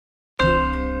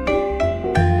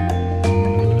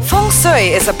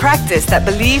Shui is a practice that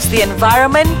believes the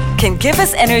environment can give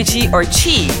us energy or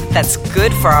chi that's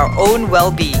good for our own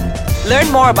well-being.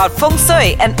 Learn more about Feng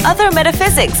Shui and other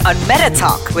metaphysics on Meta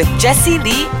Talk with Jessie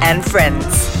Lee and friends.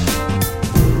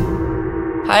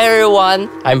 Hi everyone,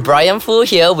 I'm Brian Fu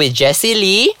here with Jessie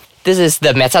Lee. This is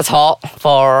the Meta Talk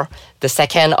for the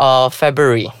 2nd of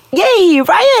February. Yay,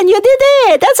 Ryan, you did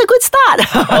it. That's a good start.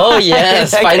 Oh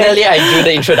yes, Okay. finally I do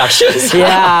the introductions.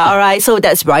 Yeah, all right. So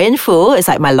that's Brian Fu. It's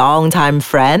like my longtime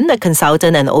friend, a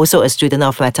consultant, and also a student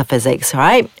of metaphysics,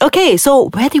 right? Okay, so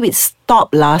where did we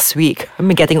stop last week? I'm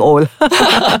getting old.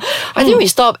 I think we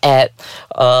stopped at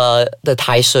the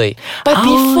Tai Shui. But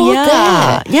before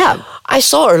that, I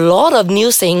saw a lot of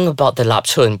news saying about the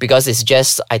Chun because it's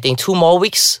just, I think, 2 more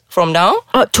weeks from now.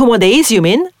 2 more days, you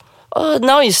mean?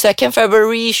 Now it's 2nd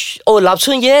February.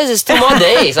 Chun, yes, it's 2 more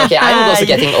days. Okay, I'm also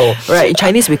getting old. Right, in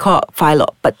Chinese we call it 快樂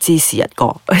不知時日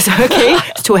過. Okay,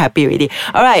 it's too happy already.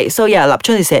 All right, so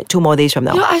Chun is at 2 more days from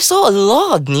now. Yeah, I saw a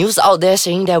lot of news out there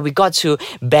saying that we got to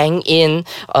bank in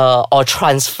or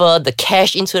transfer the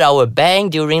cash into our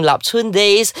bank during Chun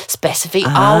days, specific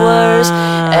hours,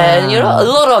 and a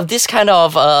lot of this kind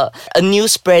of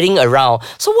news spreading around.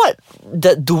 So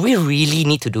do we really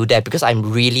need to do that? Because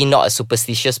I'm really not a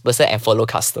superstitious person and follow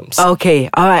customs. Okay,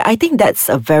 all right. I think that's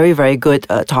a very, very good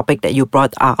topic that you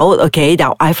brought out. Okay,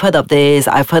 now I've heard of this.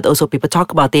 I've heard also people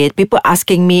talk about it. People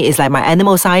asking me, is like my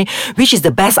animal sign, which is the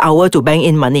best hour to bank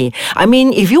in money? I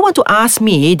mean, if you want to ask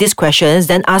me these questions,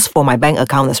 then ask for my bank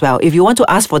account as well. If you want to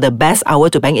ask for the best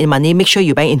hour to bank in money, make sure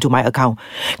you bank into my account.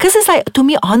 Because it's like, to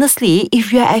me, honestly,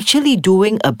 if you're actually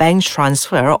doing a bank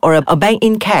transfer or a bank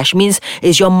in cash, means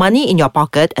it's your money in your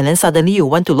pocket and then suddenly you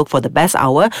want to look for the best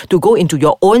hour to go into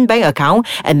your own bank account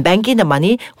and bank in the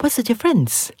money, what's the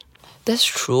difference? That's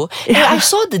true. And I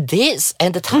saw the dates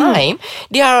and the time.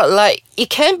 They are like, it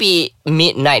can be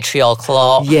midnight, 3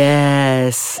 o'clock.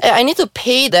 Yes. And I need to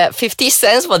pay that 50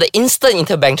 cents for the instant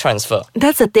interbank transfer.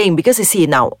 That's the thing, because you see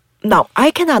now, I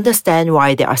can understand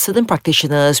why there are certain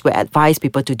practitioners who advise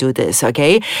people to do this,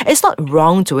 okay? It's not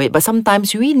wrong to it, but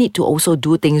sometimes we need to also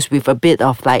do things with a bit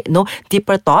of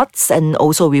deeper thoughts and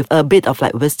also with a bit of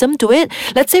wisdom to it.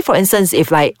 Let's say, for instance, if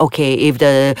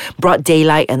the broad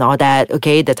daylight and all that,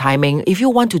 okay, the timing, if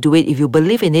you want to do it, if you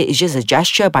believe in it, it's just a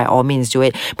gesture, by all means do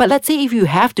it. But let's say if you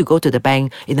have to go to the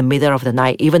bank in the middle of the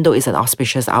night, even though it's an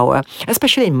auspicious hour,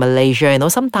 especially in Malaysia,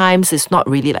 sometimes it's not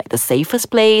really the safest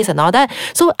place and all that.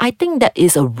 So I think that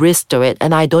is a risk to it,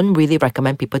 and I don't really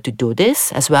recommend people to do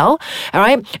this as well. All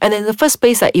right, and in the first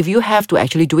place, if you have to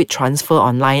actually do it transfer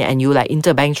online and you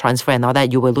interbank transfer and all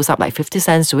that, you will lose up 50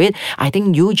 cents to it. I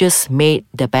think you just made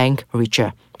the bank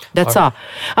richer. That's all.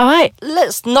 All right.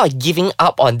 Let's not giving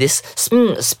up on this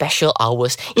special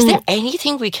hours. Is there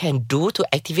anything we can do to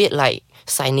activate,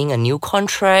 signing a new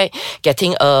contract,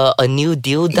 getting a new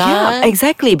deal done? Yeah,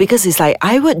 exactly. Because it's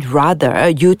I would rather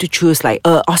you to choose a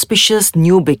auspicious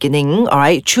new beginning, all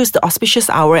right? Choose the auspicious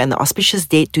hour and the auspicious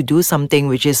date to do something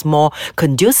which is more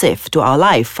conducive to our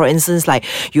life. For instance,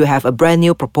 you have a brand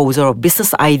new proposal or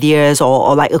business ideas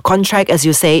or a contract, as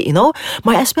you say,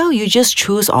 might as well you just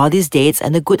choose all these dates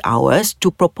and the good hours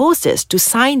to propose this, to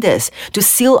sign this, to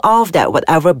seal off that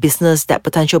whatever business, that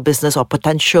potential business or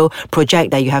potential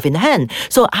project that you have in hand.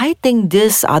 So I think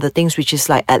these are the things which is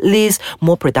at least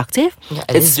more productive. Yeah,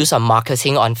 at least do some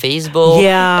marketing on Facebook.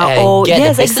 Yeah, and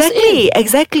get the business in.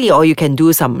 Exactly. Or you can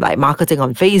do some marketing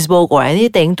on Facebook or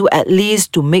anything to at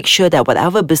least to make sure that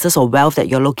whatever business or wealth that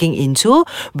you're looking into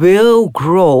will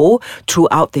grow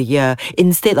throughout the year,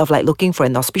 instead of looking for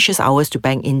an auspicious hours to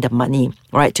bank in the money.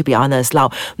 Right? To be honest, now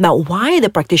why the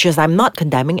practitioners? I'm not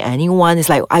condemning anyone. It's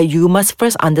you must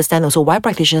first understand also why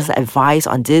practitioners advise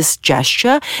on this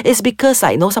gesture is because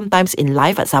sometimes in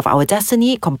life itself, our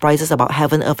destiny comprises about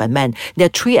heaven, earth, and man. There are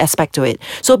 3 aspects to it.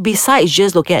 So besides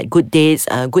just looking at good dates,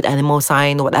 good animal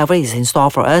sign, whatever is in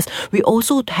store for us, we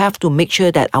also have to make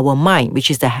sure that our mind, which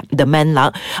is the man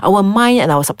luck, our mind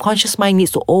and our subconscious mind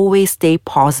needs to always stay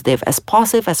positive as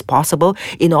possible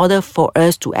in order for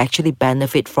us to actually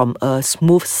benefit from a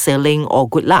smooth sailing or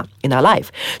good luck in our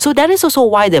life. So that is also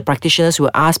why the practitioners will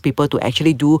ask people to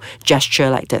actually do gesture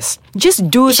like this.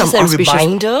 Just do It's some just a auspicious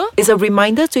reminder? It's a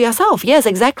reminder to yourself. Yes,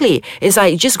 exactly. It's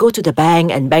just go to the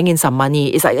bank and bank in some money.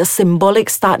 It's a symbolic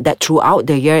start that throughout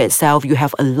the year itself, you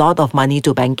have a lot of money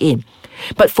to bank in.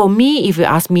 But for me, if you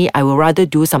ask me, I would rather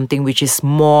do something which is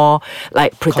more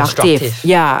like productive. Constructive.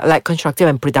 Yeah, like constructive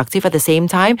and productive at the same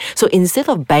time. So instead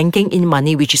of banking in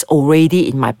money which is already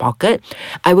in my pocket,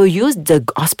 I will use the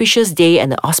auspicious day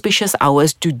and the auspicious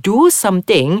hours to do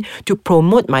something to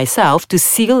promote myself, to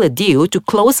seal a deal, to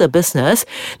close a business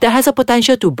that has a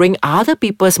potential to bring other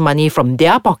people's money from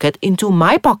their pocket into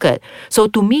my pocket. So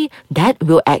to me, that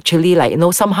will actually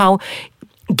somehow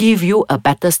give you a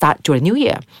better start to a new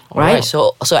year, right? Alright,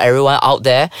 so everyone out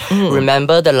there,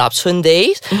 remember the Lap Chun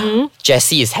days?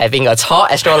 Jessie is having a talk,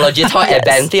 astrology talk at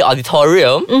Bentley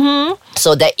Auditorium.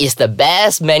 So that is the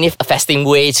best manifesting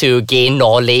way to gain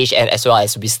knowledge and as well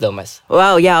as wisdom.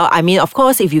 Well, yeah, I mean, of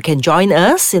course, if you can join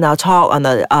us in our talk on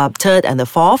the 3rd and the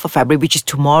 4th of February, which is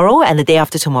tomorrow and the day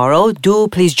after tomorrow, do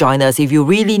please join us. If you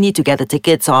really need to get the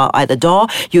tickets at the door,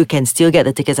 you can still get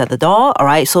the tickets at the door, all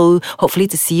right? So hopefully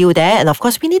to see you there. And of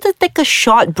course, we need to take a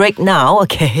short break now,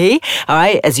 okay? All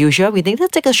right, as usual, we need to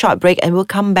take a short break and we'll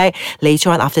come back later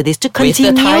on after this to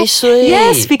continue. With the Tai Sui.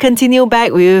 Yes, we continue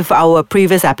back with our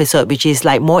previous episode, which is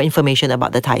like more information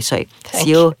about the Tai Sui. See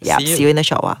you in a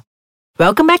short while.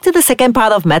 Welcome back to the second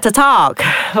part of Meta Talk.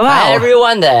 Wow. Hi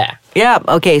everyone there. Yeah,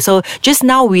 okay. So just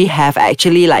now we have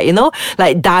actually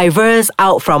diverse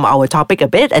out from our topic a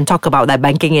bit and talk about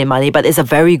banking and money, but it's a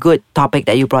very good topic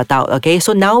that you brought out, okay?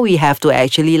 So now we have to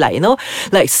actually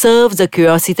serve the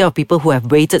curiosity of people who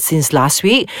have waited since last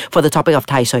week for the topic of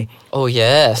Tai Sui. Oh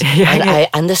yes. And I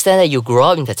understand that you grew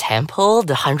up in the temple,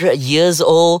 the 100 years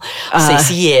old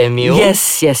CCMU.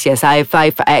 Yes.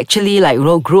 I've actually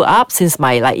grew up since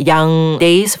my young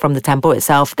days from the temple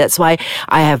itself. That's why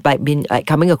I have been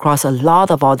coming across a lot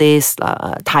of all this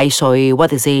Tai Sui,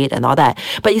 what is it and all that.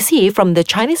 But you see, from the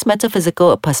Chinese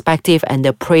metaphysical perspective and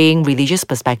the praying religious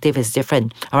perspective is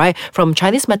different, all right? From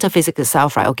Chinese metaphysics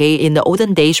itself, right, okay, in the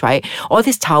olden days, right, all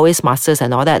these Taoist masters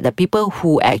and all that, the people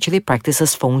who actually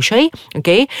practices feng shui,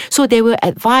 okay, so they will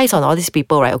advise on all these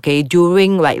people, right, okay,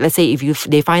 during let's say if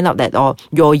they find out that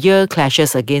your year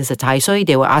clashes against the Tai Sui,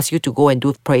 they will ask you to go and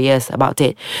do prayers about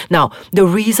it. Now, the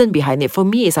reason behind it for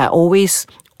me is I always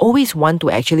want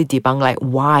to actually debunk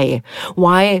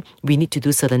why we need to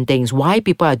do certain things, why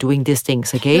people are doing these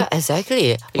things, okay? Yeah,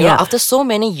 exactly. You know, after so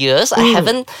many years, I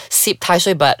haven't sipped Tai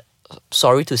Sui, but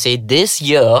sorry to say, this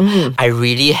year, I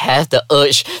really have the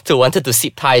urge to wanted to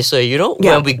sip Tai Sui. You know,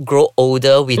 when we grow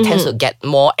older, we tend to get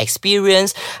more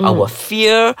experience, our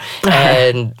fear,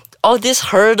 and all these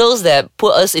hurdles that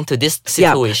put us into this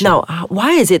situation. Now,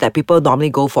 why is it that people normally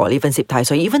go for even sip Tai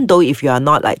Sui? Even though if you are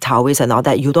not Taoist and all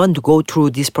that, you don't go through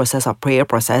this process of prayer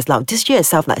process. Now, this year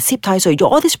itself, sip Tai Sui,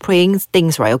 all these praying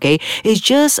things, right, okay, it's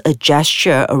just a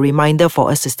gesture, a reminder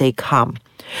for us to stay calm.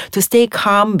 To stay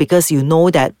calm, because you know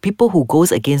that people who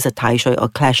goes against the Tai Sui or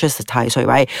clashes the Tai Sui,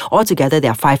 right? Altogether,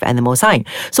 there are 5 animal signs.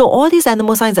 So all these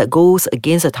animal signs that goes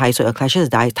against the Tai Sui or clashes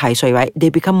the Tai Sui, right? They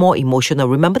become more emotional.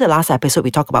 Remember the last episode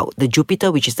we talked about the Jupiter,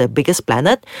 which is the biggest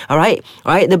planet, all right?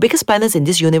 The biggest planets in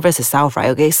this universe itself, right?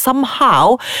 Okay,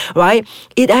 somehow, right?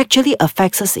 It actually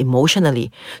affects us emotionally.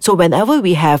 So whenever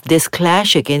we have this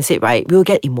clash against it, right? We'll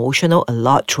get emotional a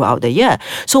lot throughout the year.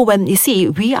 So when you see,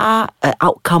 we are an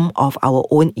outcome of our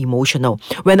own emotional.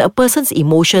 When a person's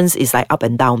emotions is up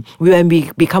and down, when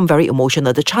we become very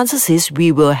emotional, the chances is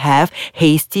we will have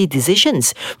hasty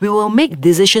decisions. We will make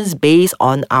decisions based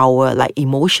on our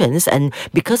emotions, and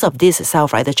because of this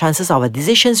itself, right, the chances of our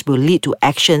decisions will lead to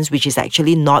actions which is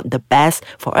actually not the best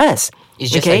for us.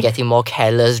 It's just getting more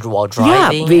careless while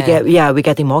driving. We're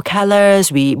getting more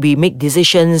careless. We make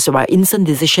decisions, right, instant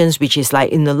decisions, which is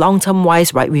in the long term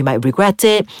wise, right, we might regret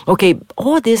it. Okay,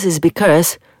 all this is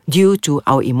because due to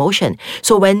our emotion.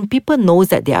 So when people knows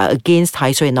that they are against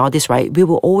Tai Sui and all this, right, we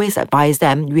will always advise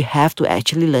them, we have to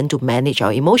actually learn to manage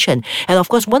our emotion. And of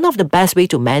course, one of the best way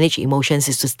to manage emotions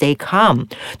is to stay calm,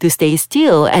 to stay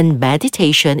still. And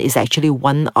meditation is actually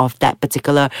one of that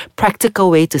particular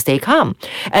practical way to stay calm.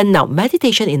 And now,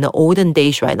 meditation in the olden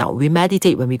days, right now, we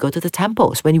meditate when we go to the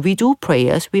temples. When we do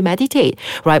prayers, we meditate,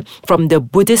 right? From the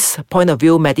Buddhist point of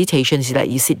view, meditation is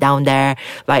you sit down there,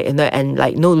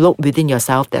 look within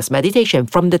yourself. That's meditation.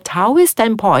 From the Taoist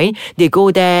standpoint, they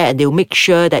go there and they'll make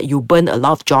sure that you burn a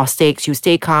lot of joss sticks, you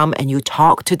stay calm, and you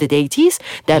talk to the deities.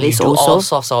 That is also all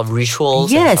sorts of rituals.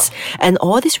 Yes, and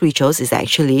all these rituals is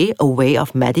actually a way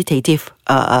of meditative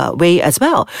way as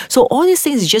well. So all these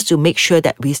things is just to make sure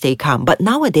that we stay calm. But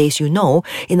nowadays,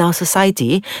 in our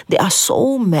society, there are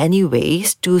so many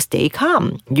ways to stay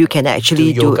calm. You can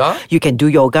actually you can do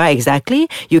yoga, exactly.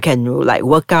 You can like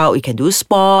work out, you can do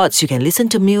sports, you can listen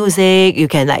to music, you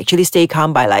can actually stay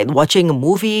calm by like watching a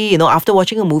movie. After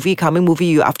watching a movie, calming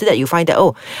movie, after that you find that,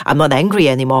 I'm not angry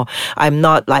anymore. I'm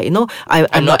not like,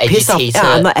 I'm not pissed off. Yeah,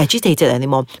 I'm not agitated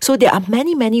anymore. So there are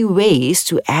many, many ways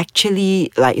to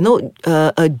actually like,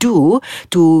 do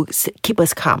to keep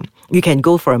us calm. You can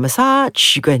go for a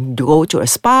massage, you can go to a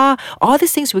spa, all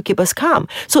these things will keep us calm.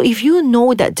 So if you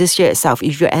know that this year itself,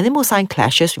 if your animal sign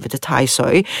clashes with the Tai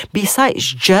Sui,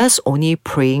 besides just only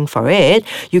praying for it,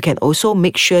 you can also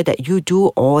make sure that you do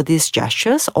all these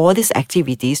gestures, all these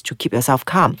activities to keep yourself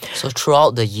calm. So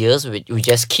throughout the years, we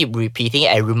just keep repeating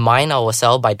and remind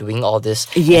ourselves by doing all these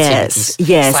activities.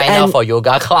 Yes. Sign up for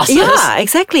yoga classes. Yeah,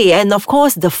 exactly. And of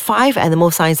course, the 5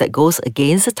 animal signs that goes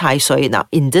against the Tai Sui now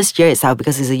in this year itself,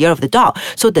 because it's a year of the dog.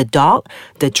 So the dog,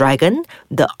 the dragon,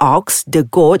 the ox, the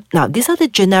goat. Now, these are the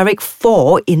generic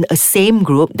 4 in a same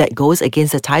group that goes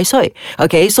against the Tai Sui.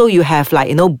 Okay, so you have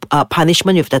like,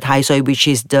 punishment with the Tai Sui, which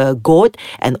is the goat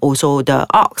and also the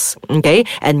ox. Okay,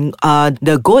 and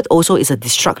the goat also is a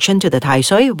destruction to the Tai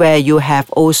Sui, where you have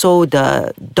also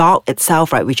the dog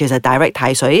itself, right, which is a direct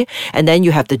Tai Sui, and then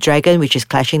you have the dragon, which is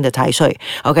clashing the Tai Sui.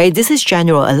 Okay, this is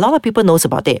general. A lot of people knows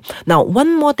about it. Now,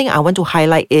 one more thing I want to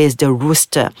highlight is the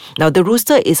rooster. Now, the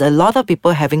rooster is a lot of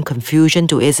people having confusion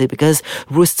to it because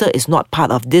rooster is not part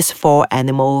of this 4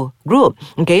 animal group.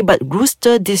 Okay, but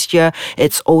rooster this year,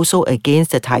 it's also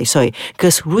against the Tai Sui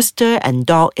because rooster and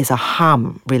dog is a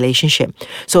harm relationship.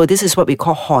 So this is what we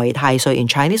call hoi Tai Sui in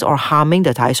Chinese, or harming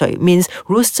the Tai Sui. It means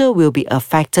rooster will be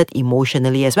affected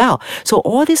emotionally as well. So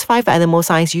all these 5 animal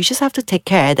signs, you just have to take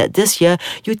care that this year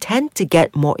you tend to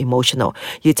get more emotional.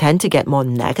 You tend to get more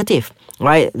negative,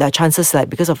 right? The chances like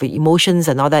because of the emotions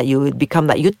and all that, you become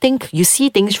like you see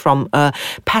things from a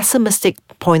pessimistic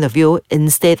point of view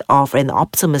instead of an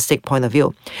optimistic point of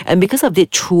view. And because of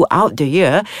it throughout the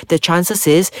year, the chances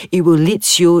is it will lead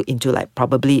you into like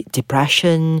probably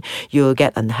depression, you'll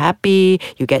get unhappy,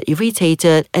 you get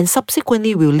irritated, and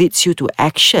subsequently will lead you to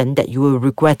action that you will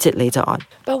regret it later on.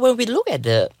 But when we look at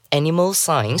the animal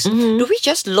signs, do we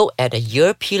just look at a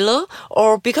year pillar,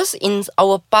 or because in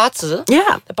our 八字,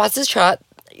 the 八字chart,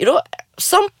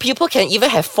 some people can even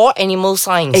have 4 animal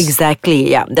signs.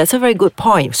 Exactly, yeah. That's a very good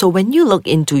point. So when you look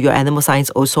into your animal signs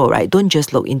also, right, don't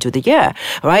just look into the year,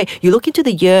 right? You look into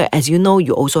the year, as you know,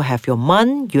 you also have your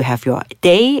month, you have your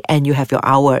day, and you have your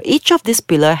hour. Each of these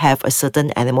pillars have a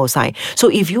certain animal sign. So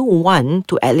if you want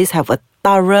to at least have a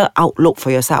thorough outlook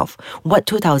for yourself, what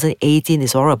 2018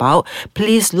 is all about,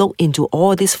 please look into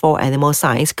all these 4 animal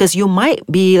signs, because you might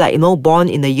be like, born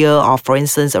in the year of, for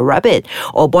instance, a rabbit,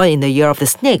 or born in the year of the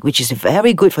snake, which is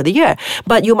very good for the year.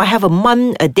 But you might have a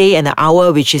month, a day, and an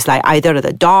hour, which is like either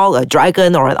the dog, a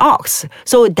dragon, or an ox.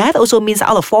 So that also means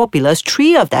out of 4 pillars,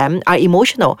 3 of them are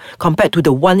emotional compared to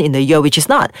the one in the year, which is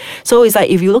not. So it's like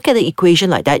if you look at the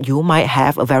equation like that, you might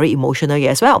have a very emotional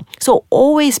year as well. So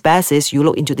always best is you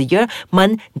look into the year,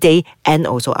 month, day, and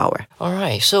also hour.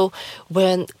 Alright, so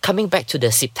when coming back to the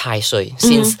Sip Tai Sui,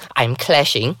 since I'm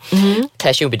clashing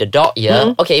with the dog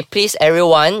year, okay, please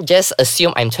everyone, just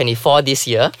assume I'm 24 this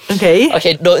year.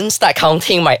 Okay, don't start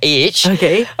counting my age.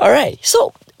 Okay. Alright,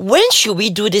 so when should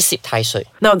we do this Sip Tai Sui?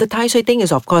 Now, the Tai Sui thing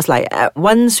is, of course, like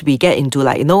once we get into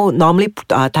like, normally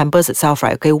temples itself,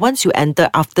 right? Okay, once you enter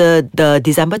after the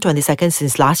December 22nd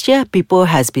since last year, people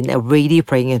has been already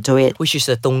praying into it. Which is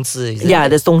the 冬至, isn't Yeah, it?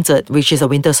 the 冬至, which is a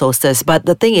winter solstice. But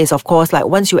the thing is, of course, like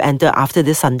once you enter after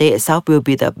this Sunday itself will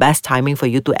be the best timing for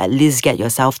you to at least get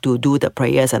yourself to do the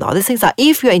prayers and all these things.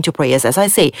 If you're into prayers, as I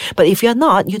say, but if you're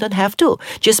not, you don't have to.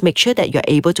 Just make sure that you're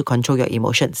able to control your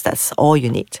emotions. That's all you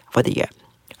need for the year.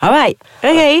 All right.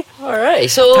 Okay. Alright,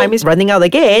 so Time is running out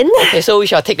again. okay, so we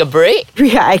shall take a break.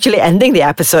 We are actually ending the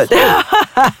episode.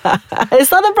 It's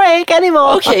not a break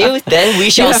anymore. Okay, then we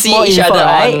shall You have see more each info, other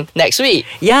right? on next week.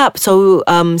 Yeah, so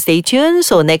stay tuned.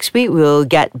 So next week we'll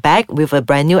get back with a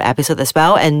brand new episode as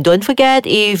well. And don't forget,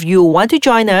 if you want to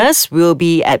join us, we'll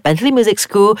be at Bentley Music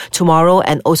School tomorrow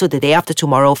and also the day after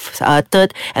tomorrow,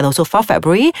 3rd and also 4th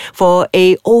February, for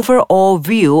a overall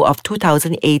view of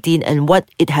 2018 and what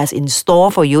it has in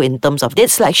store for you in terms of date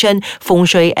selection, feng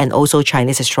shui, and also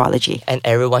Chinese astrology. And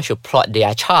everyone should plot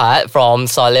their chart from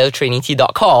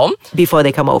soleltrinity.com. Before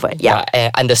they come over. Yeah.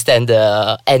 And understand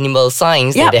the animal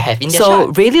signs that they have in their So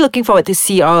chart. really looking forward to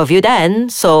see all of you then.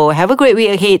 So have a great week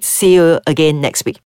ahead. See you again next week.